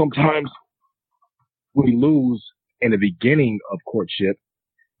think sometimes we lose in the beginning of courtship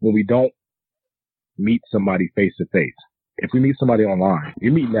when we don't meet somebody face to face. If we meet somebody online,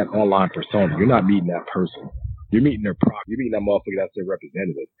 you're meeting that online persona. You're not meeting that person. You're meeting their product. You're meeting that motherfucker that's their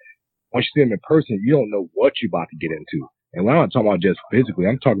representative. Once you see them in person, you don't know what you're about to get into. And when I'm not talking about just physically,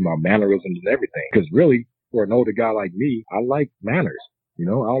 I'm talking about mannerisms and everything. Because really, for an older guy like me, I like manners. I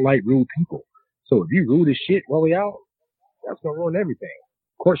don't like rude people. So if you rude as shit while we out, that's going to ruin everything.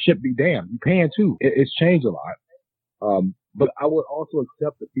 Courtship be damned. You paying too. It's changed a lot. But I would also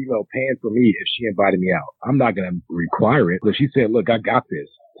accept the female paying for me if she invited me out. I'm not going to require it. But she said, look, I got this.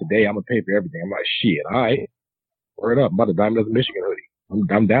 Today I'm going to pay for everything. I'm like, shit, all right. Word up. I'm about to buy me another Michigan hoodie.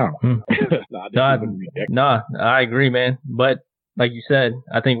 I'm down. No, I agree, man. But like you said,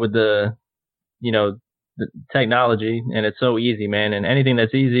 I think with the technology, and it's so easy, man. And anything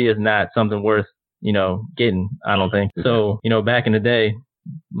that's easy is not something worth, getting, I don't think. So, back in the day,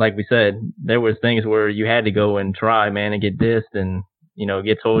 like we said, there was things where you had to go and try, man, and get dissed and,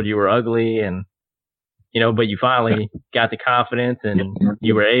 get told you were ugly and, but you finally got the confidence and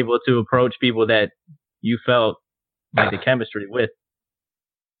you were able to approach people that you felt like the chemistry with.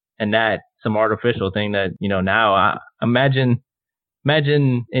 And not some artificial thing that, now I imagine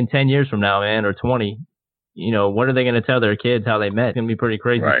in 10 years from now, man, or 20, what are they going to tell their kids how they met? It's going to be pretty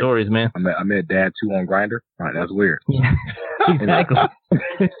crazy stories, man. I met Dad too on Grindr. Right, that's weird. Yeah, exactly.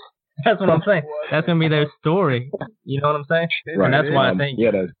 That's what I'm saying. That's going to be their story. You know what I'm saying? Right. And that's why I think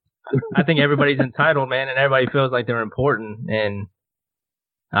I think everybody's entitled, man, and everybody feels like they're important. And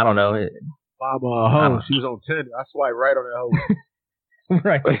I don't know. Mama, she was on Tinder. I swiped right on that hoe.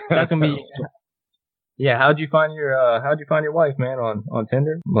 Right. That's gonna be. Yeah. How'd you find your wife, man, on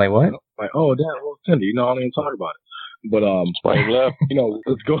Tinder? Like what? Like, oh, damn, what's Tinder? I don't even talk about it. But swipe left.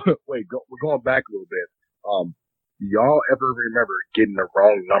 Let's go. We're going back a little bit. Do y'all ever remember getting the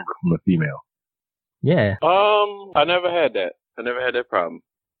wrong number from a female? Yeah. I never had that. I never had that problem.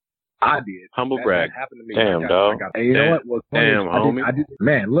 I did. Humble brag. That happened to me. Damn, dog. And you know what? Well, damn, homie.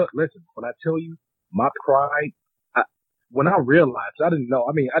 Man, look, listen. When I tell you, my pride. When I realized, I didn't know.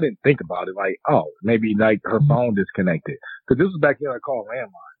 I mean, I didn't think about it. Like, oh, maybe like her phone disconnected. Because this was back then I called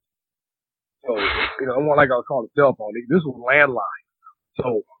landline. So, it wasn't like I was calling a cell phone. This was landline.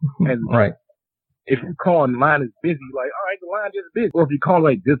 So, and right. If you call and the line is busy, like, all right, the line is busy. Or if you call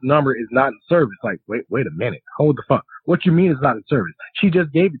like this number is not in service, like, wait a minute, hold the fuck. What you mean it's not in service? She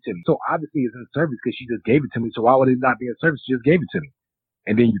just gave it to me. So obviously it's in service because she just gave it to me. So why would it not be in service? She just gave it to me.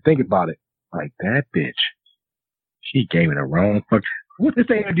 And then you think about it, like that bitch. She gave me the wrong fuck. What's this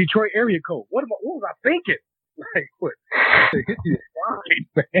thing in Detroit area code? What was I thinking? Like what? Hit you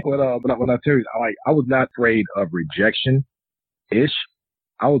fine, man. But when I tell you, I was not afraid of rejection, ish.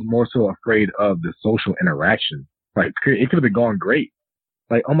 I was more so afraid of the social interaction. Like it could have been going great.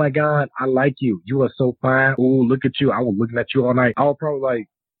 Like, oh my God, I like you. You are so fine. Oh, look at you. I was looking at you all night. I would probably like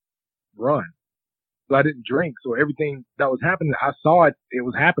run. But I didn't drink, so everything that was happening, I saw it. It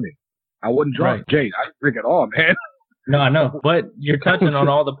was happening. I wasn't drunk. Right. Jay, I didn't drink at all, man. No, I know. But you're touching on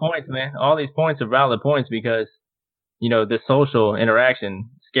all the points, man. All these points are valid points because, the social interaction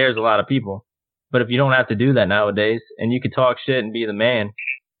scares a lot of people. But if you don't have to do that nowadays and you can talk shit and be the man,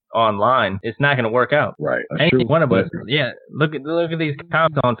 online, it's not going to work out. Right. Any one of us. Yeah. Look at these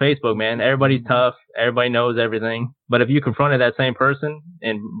comments on Facebook, man. Everybody's tough. Everybody knows everything. But if you confronted that same person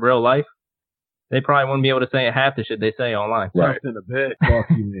in real life, they probably wouldn't be able to say half the shit they say online. Right. In the bed. Fuck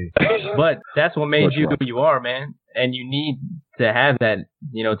you, man. But that's what made you who you are, man. And you need to have that,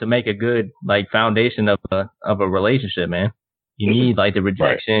 to make a good like foundation of a relationship, man. You need like the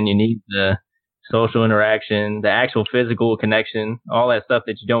rejection, you need the social interaction, the actual physical connection, all that stuff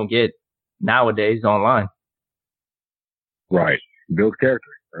that you don't get nowadays online. Right. Builds character,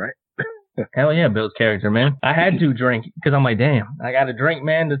 right? Hell yeah, builds character, man. I had to drink because I'm like, damn, I got to drink,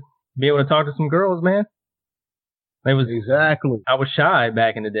 man, to be able to talk to some girls, man. Exactly. I was shy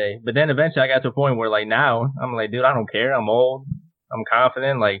back in the day, but then eventually I got to a point where like now I'm like, dude, I don't care. I'm old. I'm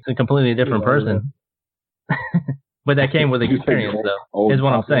confident. Like it's a completely different person. But that came with experience, though, is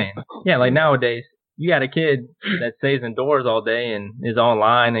what I'm saying. Yeah, like nowadays, you got a kid that stays indoors all day and is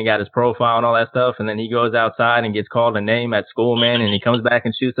online and got his profile and all that stuff, and then he goes outside and gets called a name at school, man, and he comes back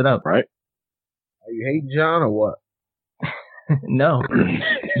and shoots it up. Right. Are you hating John or what? No.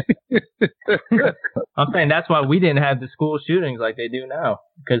 I'm saying that's why we didn't have the school shootings like they do now,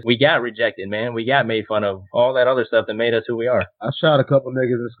 because we got rejected, man. We got made fun of, all that other stuff that made us who we are. I shot a couple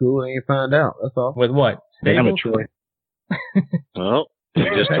niggas in school and ain't found out. That's all. With what? Amateur. Well, he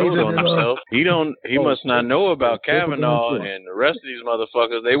just told on himself. He must not know about Kavanaugh and the rest of these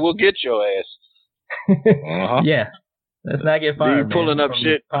motherfuckers. They will get your ass. Yeah. Let's not get fired. They pulling up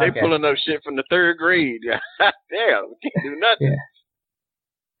shit. They pulling up shit from the third grade. Damn, we can't do nothing.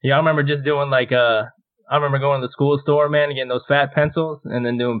 Yeah, I remember just doing like I remember going to the school store, man, and getting those fat pencils and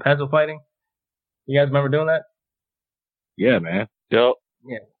then doing pencil fighting. You guys remember doing that? Yeah, man. Yep.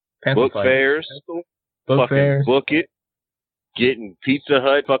 Yeah. Pencil book fighting. Fairs. Book fairs. Book it. Getting Pizza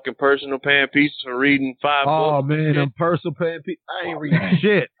Hut fucking personal pan pizzas for reading 5 books. Oh man, I'm personal pan pizza. I ain't reading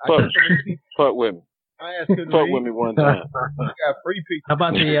shit. Fuck with me. Fuck with me one time. I got free pizza. How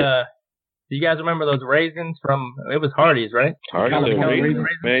about the do you guys remember those raisins from, it was Hardee's, right? Hardee's raisins?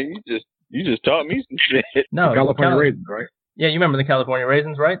 Man, you just taught me some shit. No, California raisins, right? Yeah, you remember the California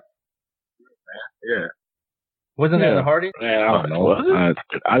raisins, right? Yeah. Wasn't that the Hardee's? Man, I don't know.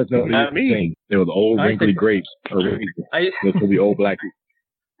 I just know they were the old wrinkly grapes. This was the old black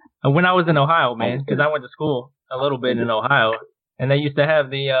people. When I was in Ohio, man, because I went to school a little bit in Ohio, and they used to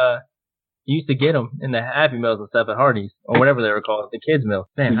have you used to get them in the Happy Meals and stuff at Hardee's, or whatever they were called, the kids' meal.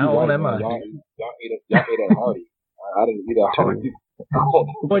 Man, how old am I? Y'all ate at Hardee's. I didn't eat at Hardee's.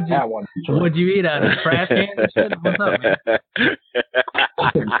 What'd you eat out of trash cans and shit? What's up, man?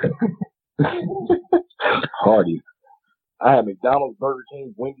 Hardee's. I had McDonald's, Burger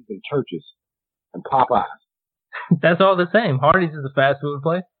King, Wendy's, and Church's, and Popeyes. That's all the same. Hardee's is a fast food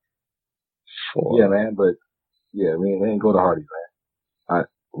place. Yeah, man, but yeah, we didn't go to Hardee's, man.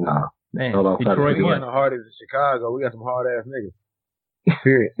 Nah. Man, Detroit, we got the Hardee's in Chicago. We got some hard ass niggas.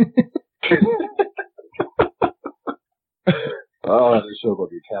 Period. Oh, this show gonna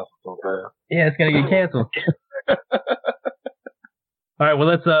get canceled so fast. Yeah, it's gonna get canceled. All right, well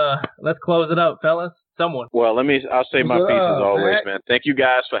let's close it up, fellas. Someone. Well, I'll say my piece as always, man. Thank you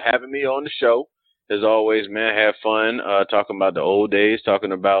guys for having me on the show. As always, man, have fun talking about the old days,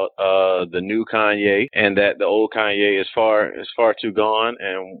 talking about the new Kanye, and that the old Kanye is far too gone,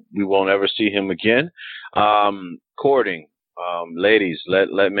 and we won't ever see him again. Courting, ladies,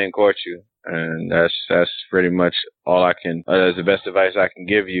 let men court you, and that's pretty much all I can. That's the best advice I can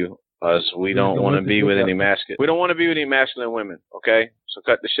give you. We don't want to be with any masculine. We don't want to be with any masculine women. Okay, so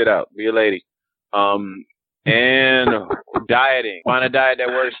cut the shit out. Be a lady. And dieting. Find a diet that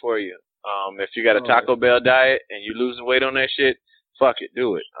works for you. If you got a Taco Bell diet and you losing weight on that shit, fuck it,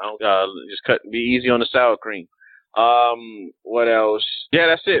 do it. Just be easy on the sour cream. What else? Yeah,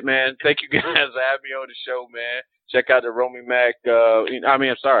 that's it, man. Thank you guys for having me on the show, man. Check out the Romy Mac.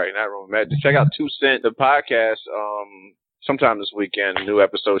 I'm sorry, not Romy Mac. Check out 2 Cent, the podcast. Sometime this weekend, a new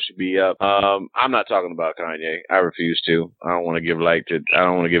episode should be up. I'm not talking about Kanye. I refuse to. I don't want to give I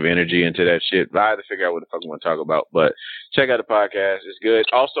don't want to give energy into that shit. But I have to figure out what the fuck I want to talk about. But check out the podcast. It's good.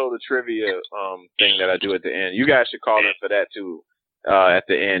 Also, the trivia thing that I do at the end. You guys should call in for that too. At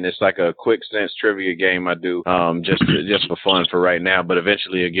the end, it's like a quick sense trivia game I do just for fun for right now. But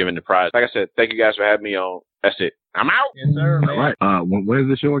eventually, you're giving the prize. Like I said, thank you guys for having me on. That's it. I'm out. Yes, sir. Man. All right. When is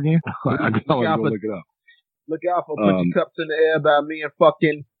the show again? I just want to go look it up. Look out for Put Your Cups in the Air by me and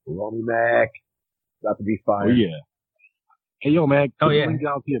fucking Romy Mac. About to be fire. Oh, yeah. Hey, yo, man. Yeah. Link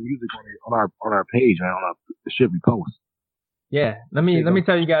down to your music on our page, man, on the shit we post. Yeah. Let me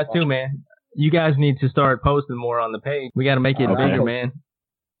tell you guys, too, man. You guys need to start posting more on the page. We got to make it bigger, man.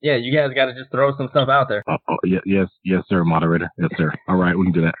 Yeah, you guys got to just throw some stuff out there. Yes, sir, moderator. Yes, sir. All right, we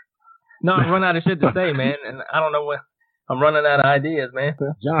can do that. No, I run out of shit to say, man, and I don't know what. I'm running out of ideas, man.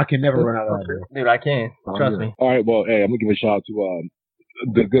 John can never run out of ideas. Dude, I can. Trust me. All right, well, hey, I'm going to give a shout out to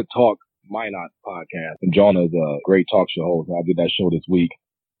the Good Talk Minot podcast. And John is a great talk show host. I did that show this week,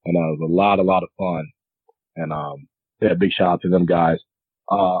 and it was a lot of fun. And yeah, big shout out to them guys.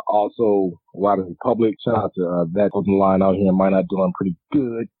 Also, Wild Republic, shout out to that clothing line out here in Minot, doing pretty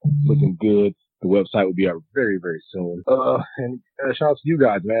good, looking good. The website will be out very, very soon. And shout out to you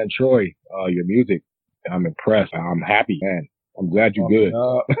guys, man. Troy, your music, I'm impressed. I'm happy, man. I'm glad you're good.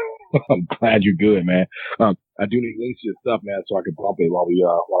 I'm glad you're good, man. I do need links to your stuff, man, so I can bump it while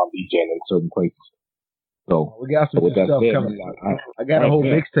I'm DJing in certain places. So we got some good stuff coming. I got a whole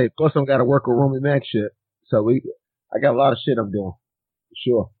mixtape. Plus, I'm got to work with Romy Mac shit. So I got a lot of shit I'm doing. For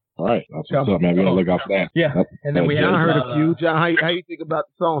sure. All right. That's what's up, man. We're going to look out for that. Yeah. And then we haven't heard a few. John, how you think about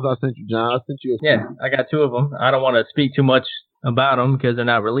the songs I sent you, John? I sent you a few. Yeah, I got 2 of them. I don't want to speak too much about them because they're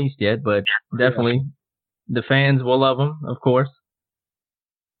not released yet, but definitely the fans will love them, of course.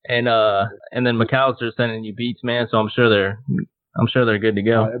 And then McAllister's sending you beats, man, so I'm sure they're good to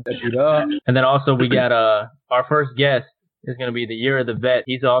go. And then also we got our first guest is going to be the Year of the Vet.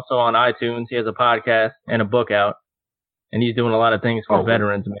 He's also on iTunes. He has a podcast and a book out. And he's doing a lot of things for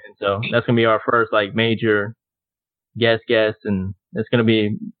veterans, man. So that's going to be our first, like, major guest. And it's going to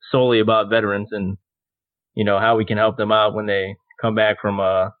be solely about veterans and, you know, how we can help them out when they come back from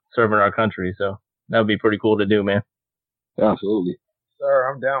serving our country. So that would be pretty cool to do, man. Absolutely.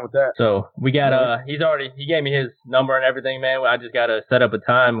 Sir, I'm down with that. So we got, he gave me his number and everything, man. I just got to set up a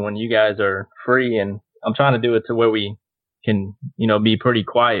time when you guys are free. And I'm trying to do it to where we can, you know, be pretty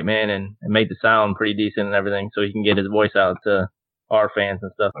quiet, man, and make the sound pretty decent and everything so he can get his voice out to our fans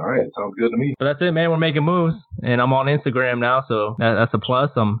and stuff. All right. Sounds good to me. But that's it, man. We're making moves, and I'm on Instagram now, so that's a plus.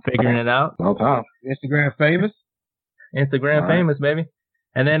 I'm figuring it out. No time. Instagram famous? Instagram famous, baby.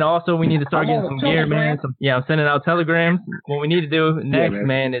 And then also we need to start getting some gear, man. I'm sending out telegrams. What we need to do next,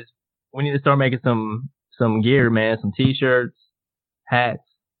 man, is we need to start making some gear, man, some T-shirts, hats,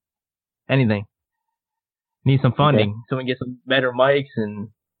 anything. Need some funding so we can get some better mics and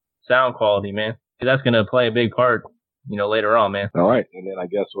sound quality, man. That's going to play a big part, you know, later on, man. All right. And then I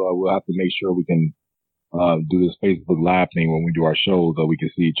guess we'll have to make sure we can do this Facebook Live thing when we do our shows so we can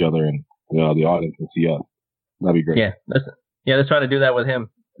see each other and the audience can see us. That'd be great. Yeah, let's try to do that with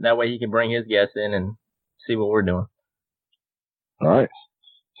him. That way he can bring his guests in and see what we're doing. All right.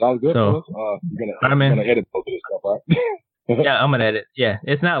 Sounds good. So, you're gonna edit both of this stuff, right? Yeah, I'm gonna edit. Yeah,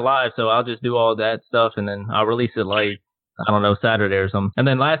 it's not live, so I'll just do all that stuff and then I'll release it like, I don't know, Saturday or something. And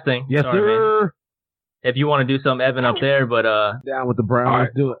then last thing, yes, sir. Man, if you want to do something, Evan, up there, but down with the Brown,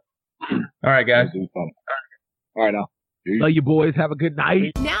 let's do it. All right, guys. All right, now. Love you, boys. Have a good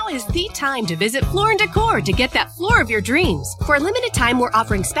night. Now is the time to visit Floor & Decor to get that floor of your dreams. For a limited time, we're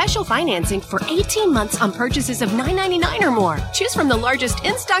offering special financing for 18 months on purchases of $9.99 or more. Choose from the largest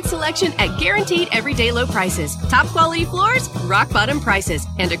in-stock selection at guaranteed everyday low prices. Top quality floors, rock bottom prices,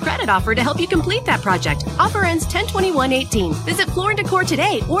 and a credit offer to help you complete that project. Offer ends 10/21/18. Visit Floor & Decor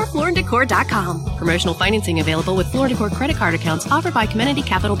today or flooranddecor.com. Promotional financing available with Floor & Decor credit card accounts offered by Community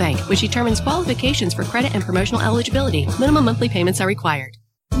Capital Bank, which determines qualifications for credit and promotional eligibility. Minimum monthly payments are required.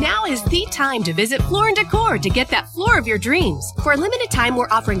 Now is the time to visit Floor & Decor to get that floor of your dreams. For a limited time,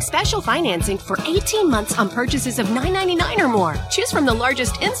 we're offering special financing for 18 months on purchases of $9.99 or more. Choose from the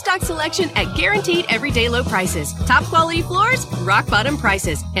largest in-stock selection at guaranteed everyday low prices. Top quality floors, rock bottom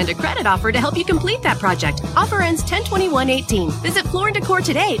prices, and a credit offer to help you complete that project. Offer ends 10/21/18. Visit Floor & Decor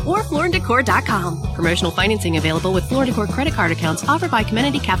today or flooranddecor.com. Promotional financing available with Floor & Decor credit card accounts offered by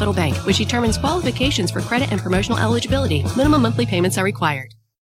Community Capital Bank, which determines qualifications for credit and promotional eligibility. Minimum monthly payments are required.